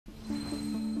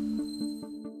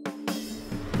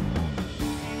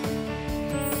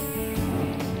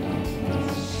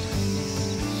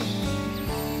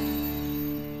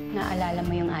Naalala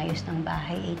mo yung ayos ng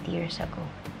bahay 8 years ago.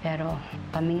 Pero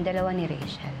kaming dalawa ni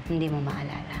Rachel, hindi mo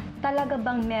maalala. Talaga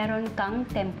bang meron kang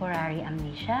temporary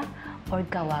amnesia or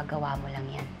gawa-gawa mo lang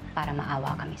yan para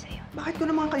maawa kami sa'yo? Bakit ko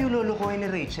naman kayo lulukuhin ni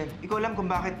Rachel? Ikaw alam kung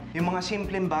bakit yung mga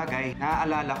simpleng bagay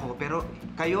naaalala ko, pero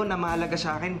kayo na mahalaga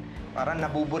sa akin, parang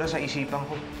nabubura sa isipan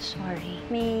ko. Sorry.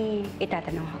 May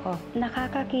itatanong ako.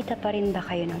 Nakakakita pa rin ba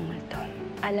kayo ng multo?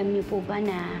 Alam niyo po ba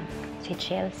na si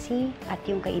Chelsea at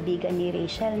yung kaibigan ni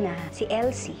Rachel na si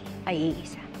Elsie ay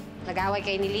iisa? Nag-away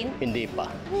kayo ni Lynn? Hindi pa.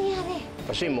 Ano nangyari?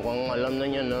 Kasi mukhang alam na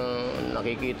niya na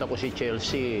nakikita ko si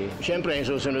Chelsea. Siyempre,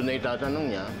 yung susunod na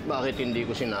itatanong niya, bakit hindi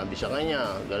ko sinabi sa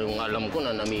kanya? Galong alam ko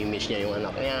na namimiss niya yung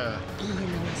anak niya. Iyan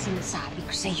ang sinasabi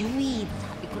ko sa'yo eh.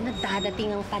 Sabi ko na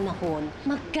dadating ang panahon,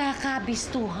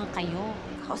 magkakabistuhan kayo.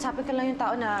 Kausapin ko lang yung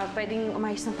tao na pwedeng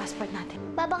umayos ng passport natin.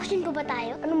 Babakasyon ko ba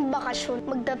tayo? Anong bakasyon?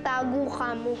 Magtatago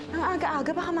ka mo. Ang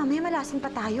aga-aga, baka mamaya malasin pa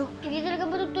tayo. Hindi talaga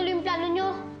ba tutuloy yung plano nyo?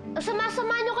 Ang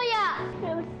sama-sama nyo kaya?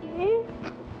 Chelsea,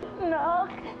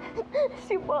 anak,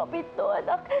 si Bobby to,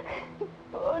 anak.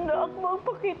 Anak,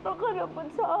 magpakita ka naman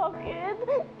sa akin.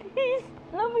 Please,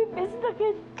 namimiss na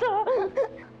kita.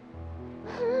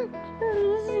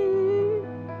 Chelsea.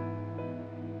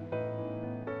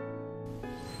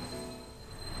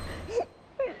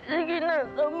 Sige na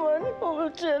naman po,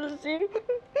 Chelsea.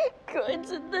 Kahit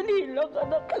sandali lang,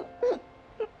 anak.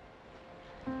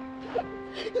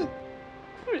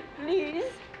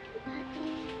 Please.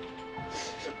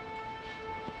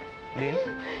 Lynn?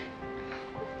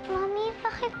 Mami,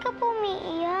 bakit ka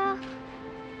pumiiyak?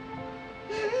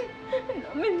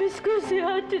 Namimiss ko si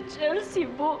Ate Chelsea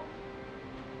po.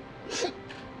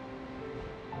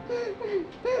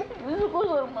 Gusto ko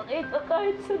lang makita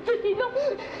kahit sandali lang.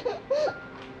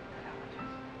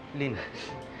 Lynn,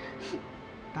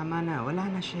 tama na.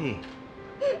 Wala na siya eh.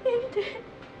 Hindi.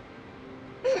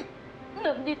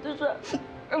 Nandito siya.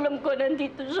 Alam ko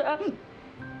nandito siya.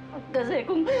 Kasi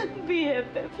kung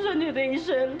BFF siya ni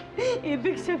Rachel,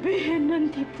 ibig sabihin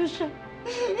nandito siya.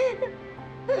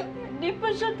 Hindi pa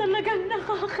siya talagang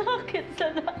nakakakit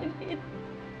sa langit.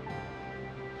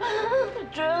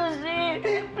 Chelsea,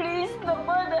 please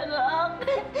naman, anak.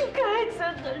 Kahit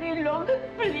sandali lang,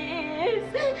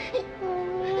 please.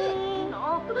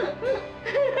 No.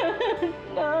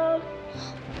 No.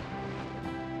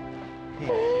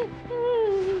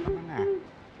 Tama na.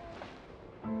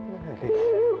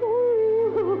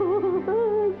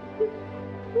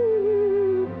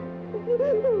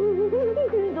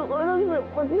 Gusto ko lang na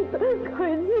pagkita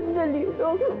kahit sandali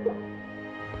lang.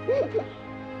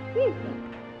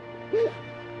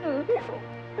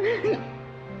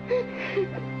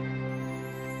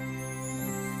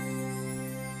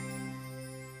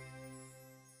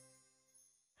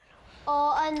 O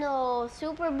ano,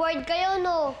 super bored kayo,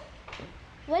 no?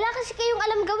 Wala kasi kayong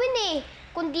alam gawin eh.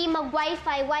 Kundi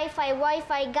mag-wifi,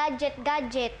 gadget.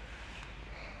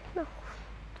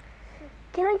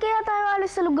 Kailan kaya tayo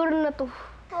alis sa lugar na to?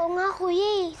 Oo nga, kuya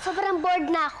eh. Sobrang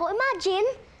bored na ako. Imagine,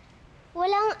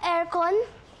 walang aircon,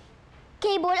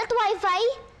 cable at wifi.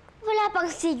 Wala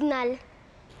pang signal.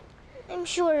 I'm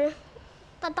sure,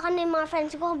 tataka na yung mga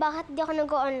friends ko kung bakit di ako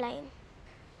nag-online.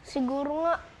 Siguro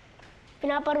nga,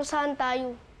 pinaparusahan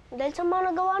tayo dahil sa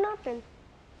mga nagawa natin.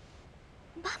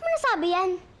 Bakit mo nasabi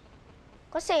yan?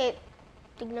 Kasi,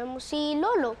 tignan mo si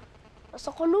Lolo,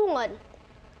 nasa kulungan.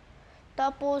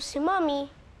 Tapos si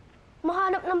Mami,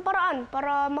 mahanap ng paraan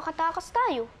para makatakas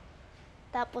tayo.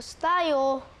 Tapos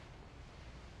tayo,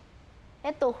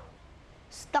 eto,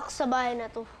 stuck sa bahay na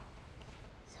to.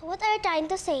 So what are you trying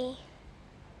to say?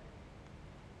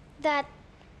 That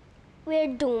we're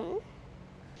doomed?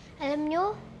 Alam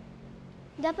nyo,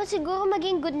 dapat siguro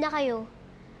maging good na kayo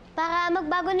para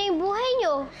magbago na yung buhay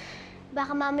nyo.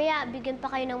 Baka mamaya, bigyan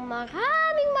pa kayo ng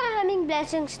maraming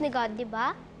blessings ni God, di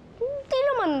ba? Hindi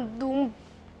naman doom.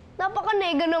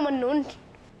 Napaka-nega naman nun.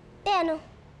 Ano?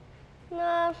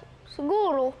 Na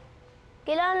siguro,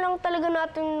 kailangan lang talaga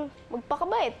natin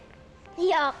magpakabait.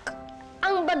 Yak!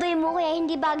 Ang baduy mo kaya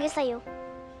hindi bagay sa'yo.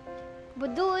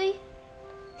 Baduy?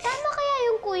 Tama kaya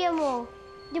yung kuya mo?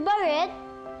 Di ba, Red?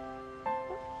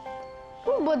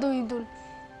 Anong baduy dun?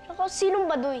 Saka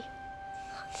sinong baduy?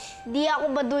 Di ako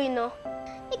baduy, no?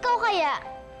 Ikaw kaya?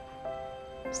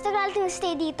 Gusto natin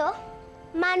stay dito?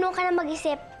 Manong ka na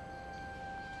mag-isip.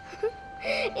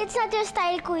 It's not your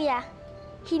style, kuya.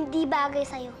 Hindi bagay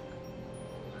sa'yo.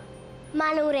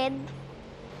 Manong Red?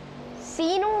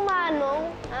 Sinong Manong,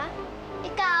 ha?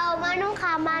 Ikaw, Manong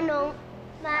ka, Manong.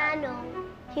 Manong.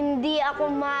 Hindi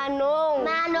ako Manong.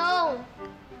 Manong!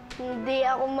 Hindi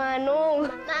ako Manong.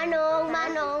 Manong,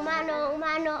 Manong, Manong,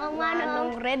 Manong, Manong.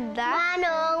 Red,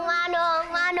 Manong, Manong,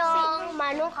 Manong.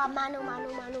 Manong ka, Manong,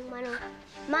 Manong, Manong, Manong.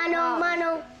 Manong,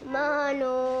 Manong,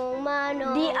 Manong,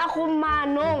 Manong. Di ako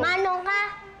Manong. Manong ka?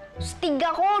 Astig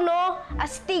ako, no?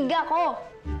 Astig ako.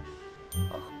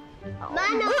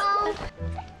 Manong!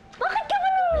 Bakit ka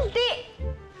manungulti?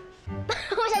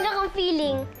 Masyado kang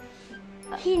feeling.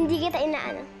 Hindi kita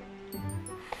inaano.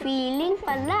 Feeling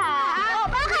pala. Oh,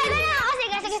 bakit? Ano?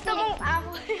 Sige, gusto mong ako.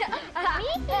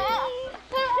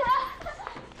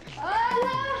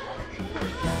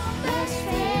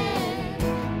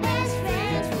 Best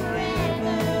friends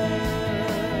forever.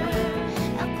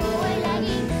 Ako ay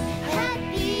laging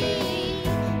happy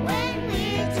when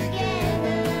we're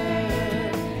together.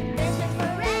 Best friends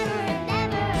forever and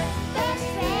ever.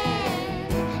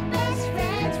 Best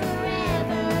friends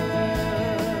forever.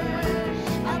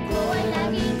 Ako ay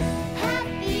laging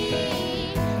happy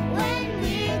when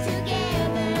we're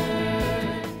together.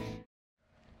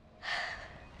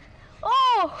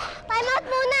 Oh! Time out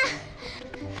muna!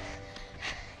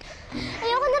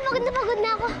 Ayoko na, pagod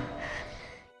na ako.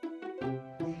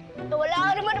 Wala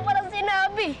ka naman parang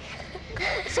sinabi.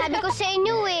 Sabi ko sa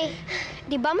inyo eh,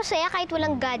 di ba masaya kahit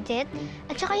walang gadget?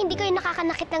 At saka hindi kayo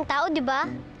nakakanakit ng tao, di ba?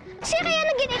 Kasi kaya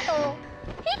na ganito.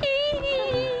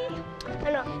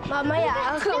 Ano, mamaya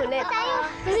ako ulit. Kasi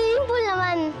simple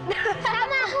naman.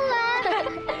 Tama ako ha.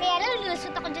 Kaya lang,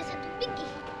 lulusot ako dyan sa tubig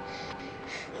eh.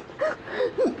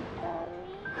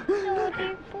 Sorry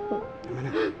po.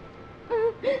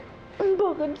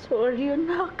 Bakit sorry,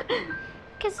 anak?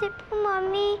 Kasi po,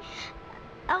 Mami,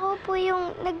 ako po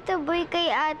yung nagtaboy kay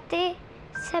ate.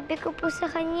 Sabi ko po sa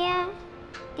kanya,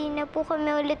 di na po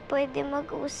kami ulit pwede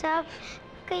mag-usap.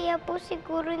 Kaya po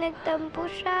siguro nagtampo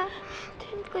siya.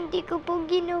 Kung di ko po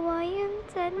ginawa yun,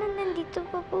 sana nandito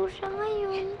pa po siya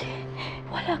ngayon.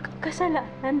 Wala kang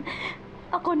kasalanan.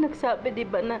 Ako nagsabi, di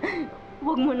ba, na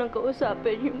huwag mo nang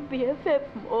kausapin yung BFF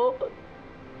mo.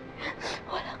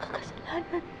 Wala kang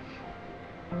kasalanan.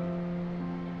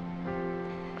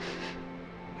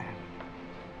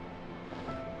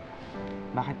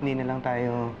 Bakit hindi na lang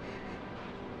tayo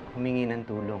humingi ng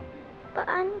tulong?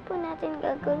 Paano po natin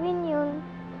gagawin yun?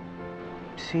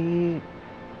 Si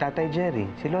Tatay Jerry,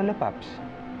 si Lola Paps.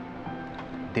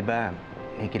 Diba,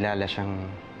 may kilala siyang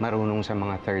marunong sa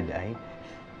mga third eye?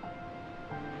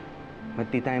 Ba't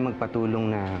di tayo magpatulong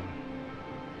na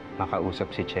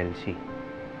makausap si Chelsea?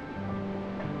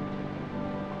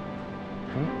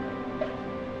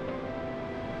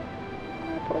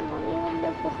 Po, Mami, huwag na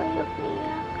po kayo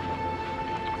iyak.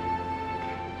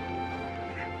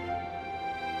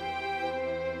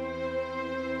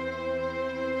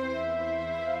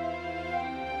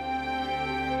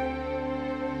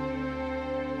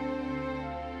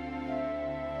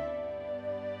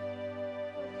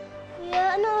 Kuya,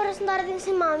 anong oras darating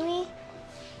si Mami?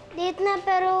 Late na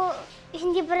pero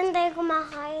hindi pa rin tayo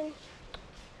kumakain.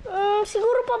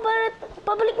 Siguro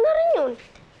pabalik na rin yun.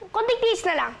 Konting tiis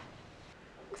na lang.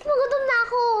 Mas magutom na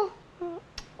ako.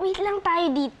 Wait lang tayo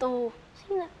dito.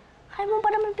 Sige na. Kaya mo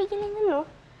pa naman pigilin yun, no?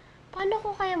 Paano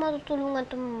ko kaya matutulungan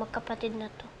itong magkapatid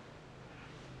na to?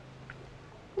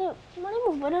 Mali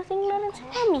mo, padating na rin si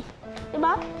Mami.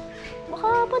 Diba? Baka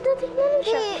padating na rin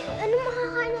siya. Ano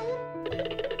makakain natin?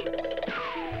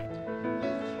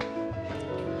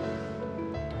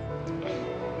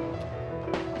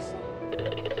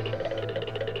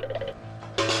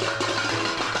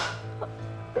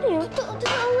 Ano yun? Totoo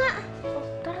nga.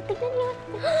 Tara, tignan niyo.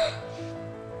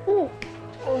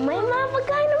 May mga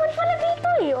pagkain naman pala dito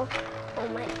eh.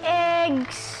 May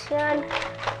eggs. Yan.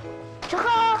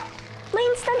 Tsaka, may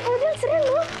instant noodles rin,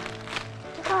 no?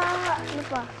 Tsaka, ano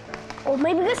pa?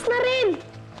 May bigas na rin.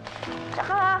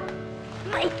 Tsaka,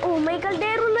 may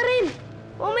kaldero na rin.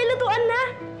 May lutuan na.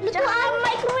 Tsaka,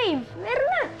 microwave. Meron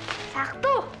na.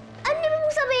 Sakto. Ano naman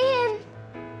mong sabihin?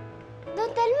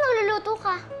 Don't tell me magluluto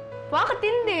ka. Bakit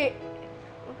hindi?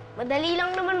 Madali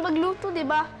lang naman magluto, di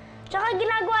ba? Tsaka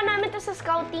ginagawa namin to sa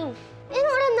scouting.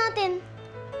 Anong ulam natin?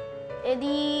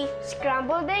 Di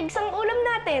scrambled eggs ang ulam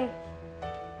natin.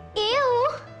 Ew!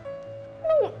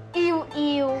 Anong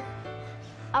ew-ew?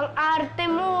 Ang arte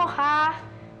mo, ha?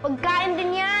 Pagkain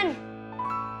din yan.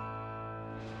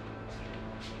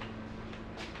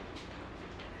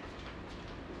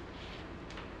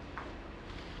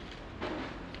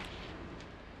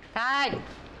 Tard!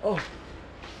 Oh,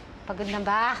 Pagod na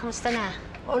ba? Kamusta na?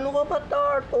 ano ka ba,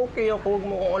 Tart? Okay ako, huwag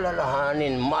mo kong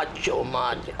alalahanin. Macho.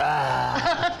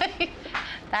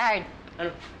 Tard,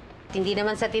 Ano? hindi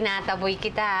naman sa tinataboy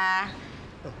kita, ha?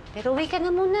 Pero uwi ka na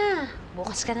muna.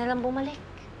 Bukas ka na lang bumalik.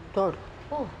 Tart,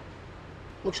 Oh,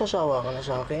 magsasawa ka na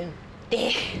sa akin.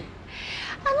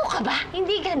 Ano ka ba?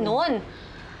 Hindi ganun.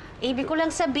 Ibig ko lang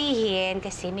sabihin,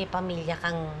 kasi may pamilya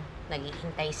kang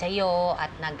naghihintay sa'yo at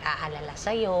nag-aalala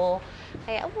sa'yo,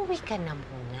 kaya umuwi ka na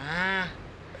muna.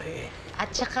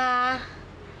 At saka,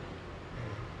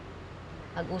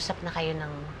 mag-usap na kayo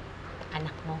ng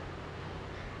anak mo.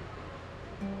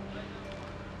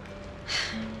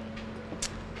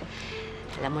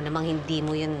 Alam mo namang hindi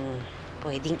mo yun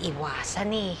pwedeng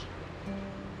iwasan eh.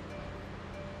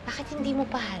 Bakit hindi mo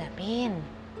pa harapin?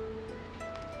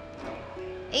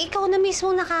 Eh, ikaw na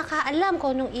mismo nakakaalam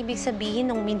kung anong ibig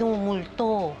sabihin ng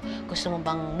minumulto. Gusto mo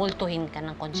bang multuhin ka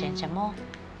ng konsyensya mo?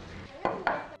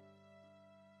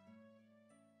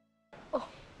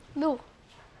 Lu.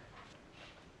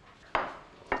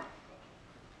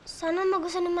 Sana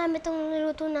magustuhan ni Mami itong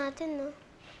niluto natin, no?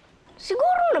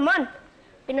 Siguro naman.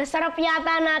 Pinasarap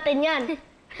yata natin yan.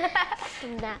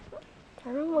 Tunda.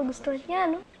 Sana magustuhan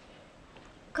niya, no?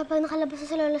 Kapag nakalabas na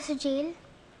si Lola sa jail,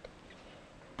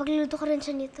 pagluluto ko rin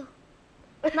siya nito.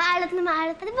 Maalat na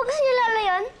maalat. Di ba gusto niyo Lola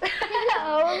yun?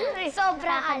 Oo.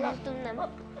 Sobrang alat naman.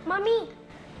 Mami,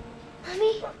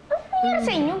 Mami, ano nangyari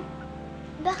sa inyo?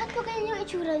 bakit po ganyan yung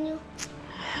itsura niyo?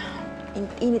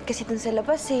 Init kasi dun sa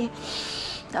labas eh.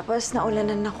 Tapos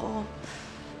naulanan ako.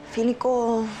 Feeling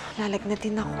ko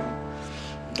lalagnatin ako.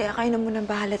 Kaya kayo na muna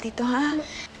bahala dito, ha?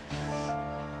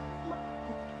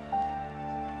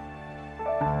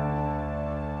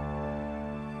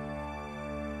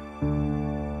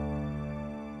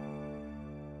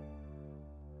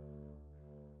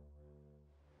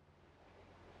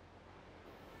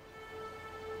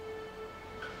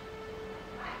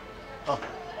 Oh.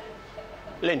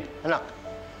 Lynn, anak.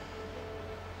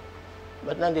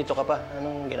 Ba't nandito ka pa?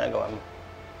 Anong ginagawa mo?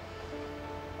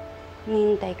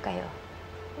 Hinihintay kayo.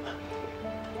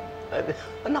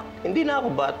 Anak, hindi na ako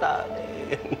bata.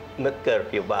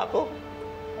 Nag-curfew ba ako?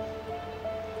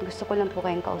 Gusto ko lang po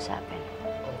kayong kausapin.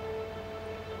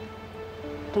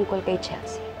 Tungkol kay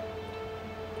Chelsea.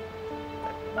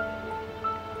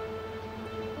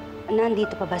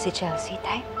 Nandito pa ba si Chelsea,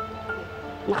 Tay?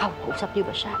 Nakakausap niyo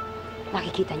ba siya?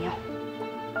 Nakikita niyo?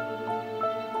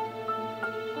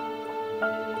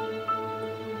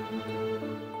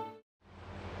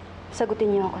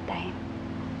 Sagutin niyo ako, Tay.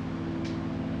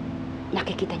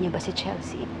 Nakikita niyo ba si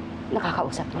Chelsea?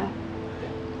 Nakakausap niyo?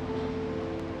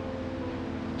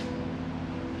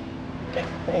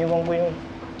 Naiwan ko yung...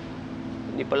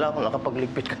 Hindi pala ako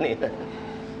nakapagligpit kanina.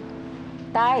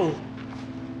 Tay!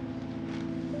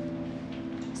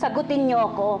 Sagutin niyo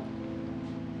ako.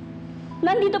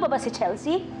 Nandito pa ba si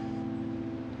Chelsea?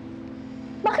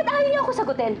 Bakit ayaw niyo ako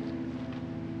sagutin?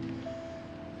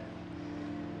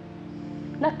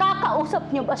 Nakakausap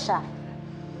niyo ba siya?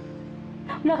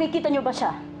 Nakikita niyo ba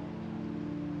siya?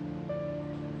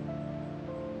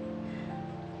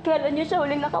 Kailan niyo siya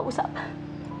huling nakausap?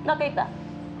 Nakita?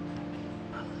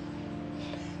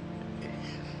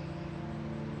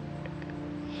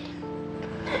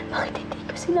 Bakit hindi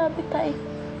ko sinabi, Tay?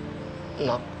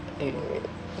 Nak,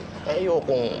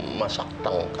 ayokong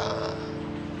masaktan ka.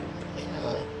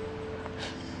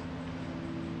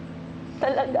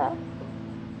 Talaga?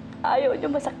 Ayaw niyo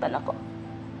masaktan ako.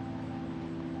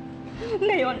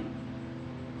 Ngayon,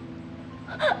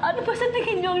 ano ba sa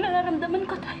tingin niyo ang nararamdaman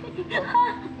ko, Tay? Ha?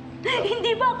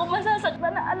 Hindi ba ako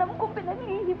masasaktan na alam kong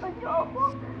pinag-iihipan niyo ako?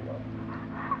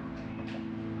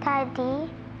 Daddy?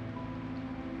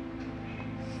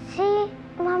 Si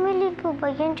Mami Lee po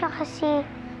ba yun? Tsaka si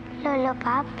Lolo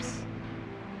Paps?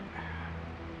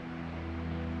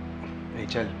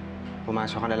 Rachel,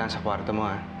 pumasok ka na lang sa kwarto mo,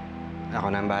 ha? Ako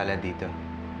na ang bahala dito.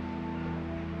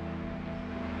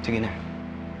 Sige na.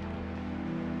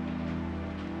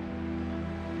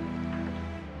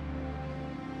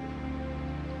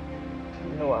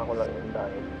 Ginawa ko lang yun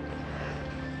dahil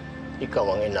ikaw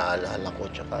ang inaalala ko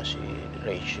tsaka si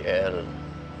Rachel.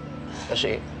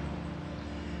 Kasi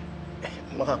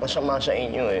makakasama sa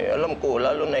inyo eh. Alam ko,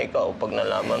 lalo na ikaw, pag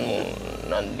nalaman mo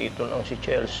nandito lang si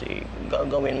Chelsea,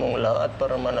 gagawin mong lahat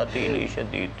para manatili siya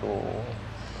dito.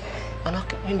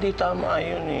 Anak, hindi tama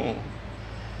yun eh.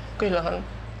 Kailangan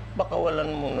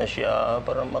pakawalan mo na siya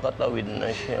para makatawid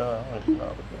na siya.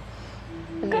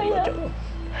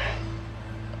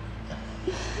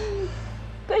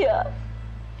 Kaya,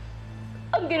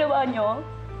 ang ginawa niyo,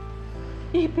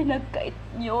 ipinagkait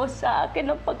niyo sa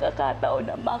akin ang pagkakataon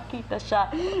na makita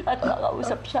siya at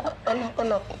makausap siya.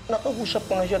 Anak, nakausap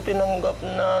ko na siya, tinanggap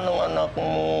na ng anak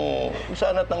mo.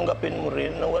 Sana tanggapin mo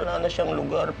rin na wala na siyang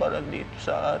lugar para dito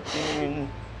sa atin.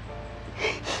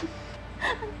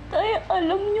 Tay,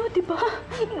 Alam niyo, di ba,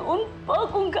 noon pa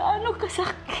kung gaano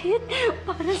kasakit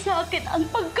para sa akin ang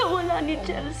pagkawala ni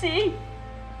Chelsea.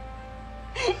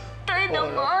 Tayo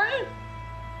naman,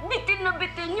 bitin na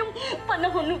bitin yung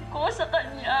panahon ko sa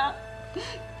kanya.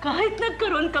 Kahit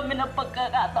nagkaroon kami ng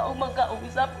pagkakataong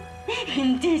magkausap,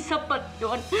 hindi sapat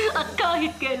yun. At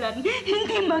kahit kailan,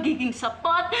 hindi magiging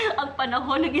sapat ang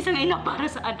panahon ng isang ina para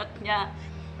sa anak niya.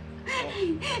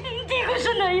 Hindi ko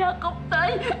siya nayakap,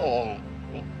 Tay.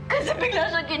 Kasi bigla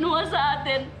siya kinuha sa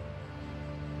atin.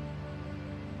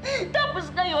 Tapos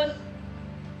ngayon,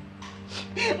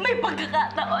 may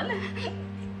pagkakataon.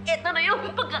 Ito na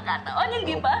yung pagkakataon,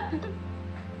 hindi ba?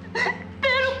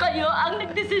 Pero kayo ang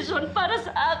nagdesisyon para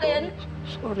sa akin.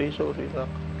 Sorry, Nak.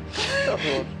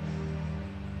 Tapos,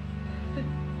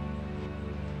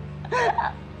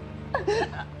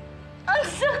 Ang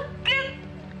sakit,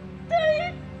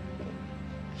 Tay.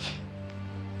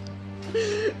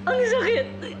 Ang sakit.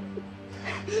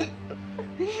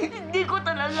 Hindi ko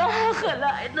talaga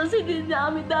akalain na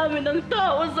sinidami-dami ng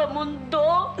tao sa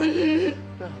mundo.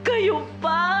 Kayo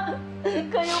pa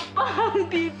ang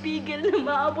pipigil na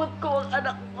maabot ko ang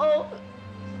anak ko.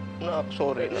 Nak,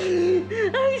 sorry na.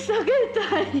 Ang sakit,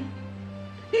 Tay.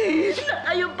 Na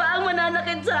kayo pa ang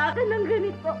mananakit sa akin ng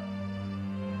ganito.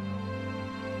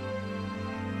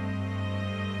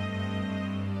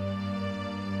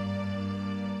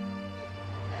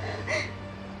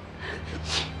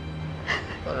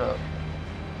 Ano?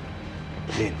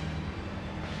 Lynn,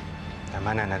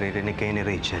 tama na, naririnig kayo ni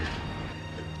Rachel.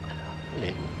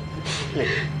 Lynn.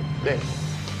 Okay.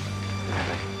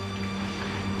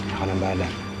 Ako nang bahala.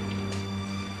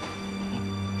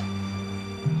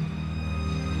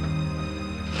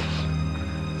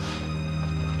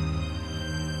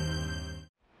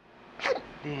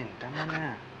 Lynn, tama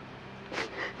na.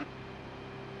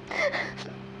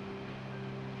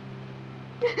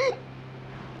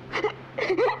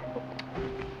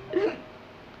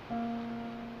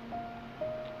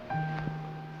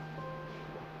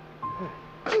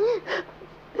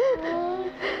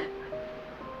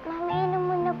 Mami, inom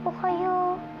muna po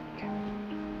kayo.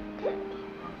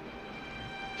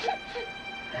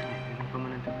 Inom pa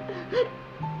muna ng tubig.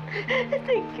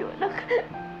 Thank you, anak.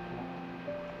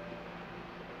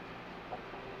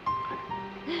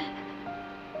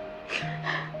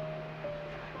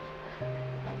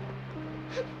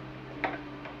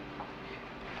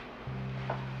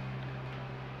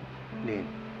 Lynn,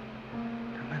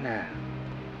 tama na.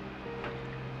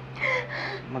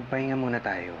 Magpahinga muna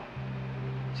tayo.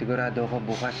 Sigurado ako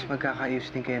bukas magkakaayos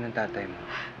din kayo ng tatay mo.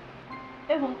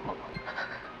 Ewan ko.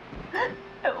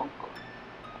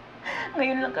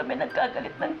 Ngayon lang kami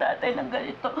nagkagalit ng tatay ng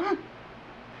ganito.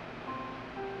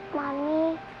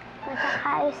 Mami,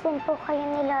 magkakaayos din po kayo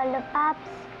ni Lolo Paps.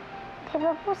 Di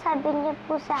ba po sabi niyo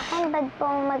po sa akin, bad po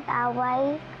ang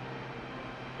mag-away?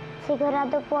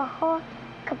 Sigurado po ako,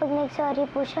 kapag nag-sorry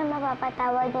po siya,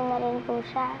 mapapatawad niyo na rin po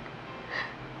siya.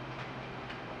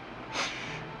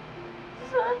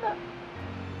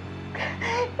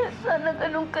 Sana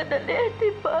ganun kadali,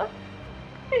 di ba?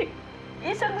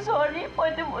 Isang sorry,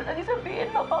 pwede mo lang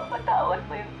sabihin, mapapatawad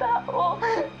mo yung tao.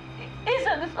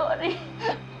 Isang sorry,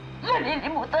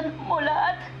 malilimutan mo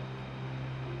lahat.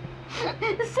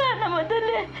 Sana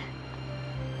madali.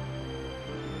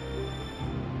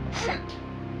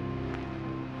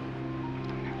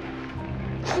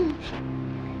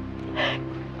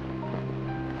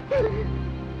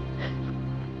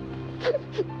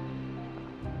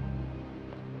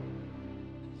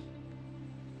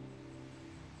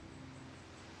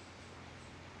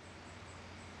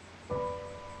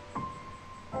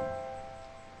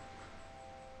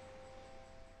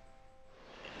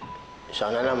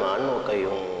 Sana naman huwag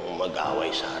kayong mag-away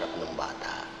sa harap ng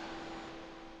bata.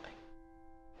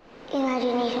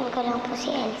 Imagination ko lang po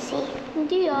si Elsie.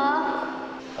 Hindi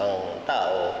Ang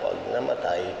tao, pag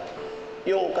namatay,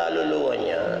 yung kaluluwa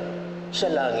niya sa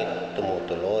langit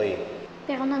tumutuloy.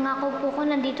 Pero nangako po ko,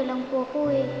 nandito lang po ako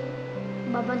eh.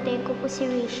 Babantayan ko po si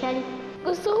Rachel.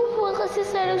 Gusto ko po kasi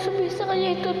sana sabihin sa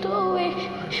kanya yung totoo eh.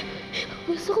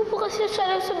 Gusto ko po kasi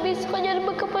sana sabihin sa kanya na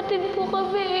magkapatid po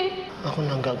kami eh. Ako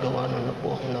nang gagawa na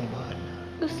po ako ng bahala.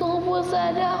 Gusto ko po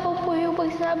sana ako po yung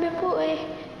magsabi po eh.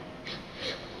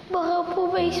 Baka po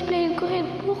ma-explain ko rin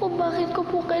po kung bakit ko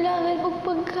po kailangan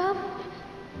magpanggap.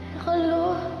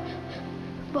 Nakalo,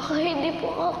 baka hindi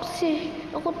po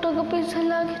ako tanggapin sa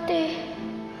langit eh.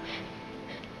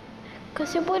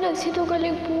 Kasi po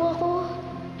nagsinungaling po ako.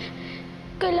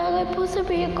 Kailangan po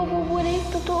sabihin ko po muna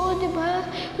yung totoo, di ba?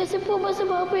 Kasi po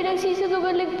masama po yung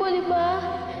nagsisinungaling po, di ba?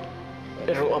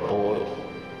 Pero Apo,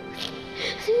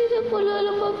 Sige na po,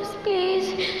 Lola Pops,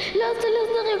 please. Last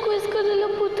na request ko na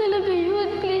lang po talaga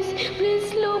yun. Please,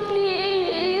 please, Lo,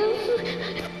 please.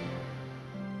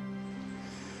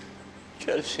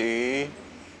 Chelsea?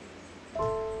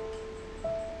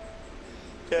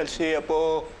 Chelsea,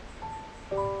 apo.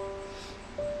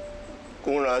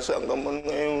 Kung nasaan ka man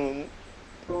ngayon,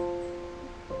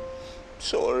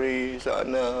 sorry,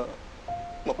 sana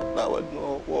mapatawad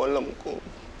mo ako. Alam ko,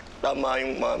 tama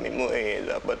yung mami mo eh.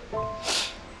 Dapat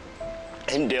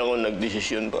hindi ako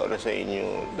nagdesisyon para sa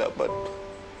inyo. Dapat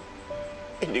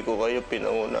hindi ko kayo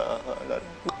pinangunahan.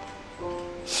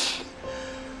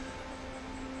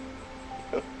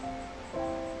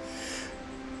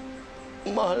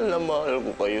 Mahal na mahal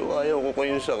ko kayo. Ayaw ko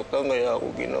kayong saktan, kaya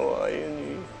ako ginawa yun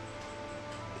eh.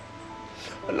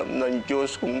 Alam ng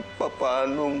Diyos kung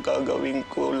paano gagawin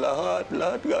ko lahat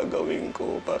gagawin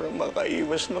ko para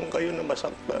makaiwas lang kayo na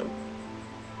masaktan.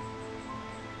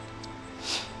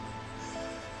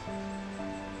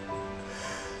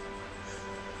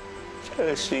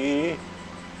 Chelsea,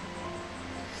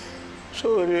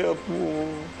 sorry Apo.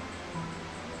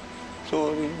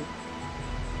 Sorry.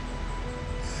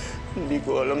 Hindi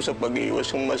ko alam sa pag-iwas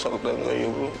kung masaktan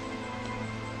kayo.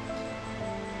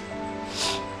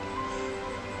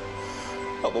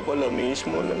 Ako pala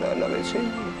mismo nananakit sa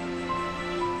inyo.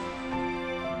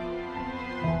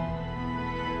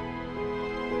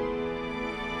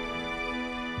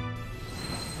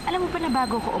 Alam mo pa na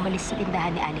bago ko umalis sa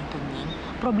tindahan ni Aling Tunying,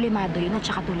 problemado yun at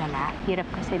saka tulala. Hirap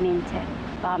kasi minsan.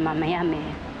 Baka mamaya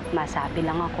masabi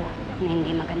lang ako na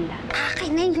hindi maganda.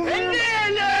 Akin na yun.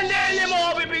 Hindi mo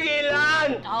ako pipigilan!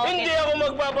 Okay. Hindi ako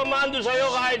magpapamando sa'yo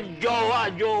kahit jowa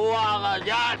ka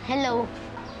dyan! Hello,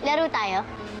 laro tayo?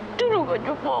 Tulungan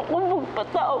niyo po ako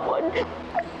magpatawad.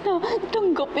 Na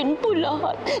tanggapin po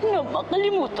lahat na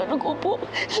makalimutan ko po.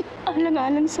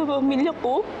 Alang-alang sa pamilya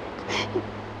ko.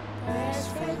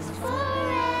 Best friends